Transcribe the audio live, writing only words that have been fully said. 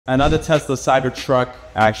Another Tesla Cybertruck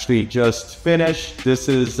actually just finished. This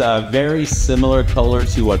is a very similar color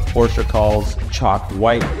to what Porsche calls chalk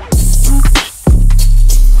white.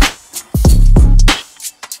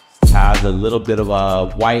 Has a little bit of a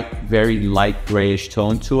white, very light grayish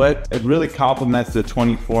tone to it. It really complements the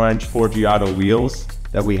 24-inch 4G Auto wheels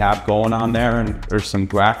that we have going on there, and there's some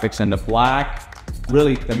graphics in the black.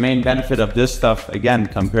 Really, the main benefit of this stuff, again,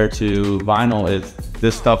 compared to vinyl, is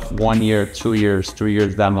this stuff 1 year, 2 years, 3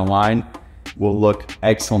 years down the line will look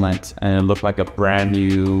excellent and it'll look like a brand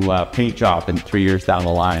new paint job in 3 years down the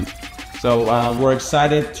line. So we're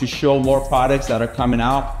excited to show more products that are coming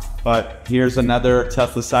out, but here's another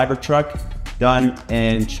Tesla Cybertruck done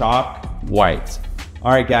in chalk white.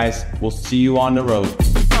 All right, guys, we'll see you on the road.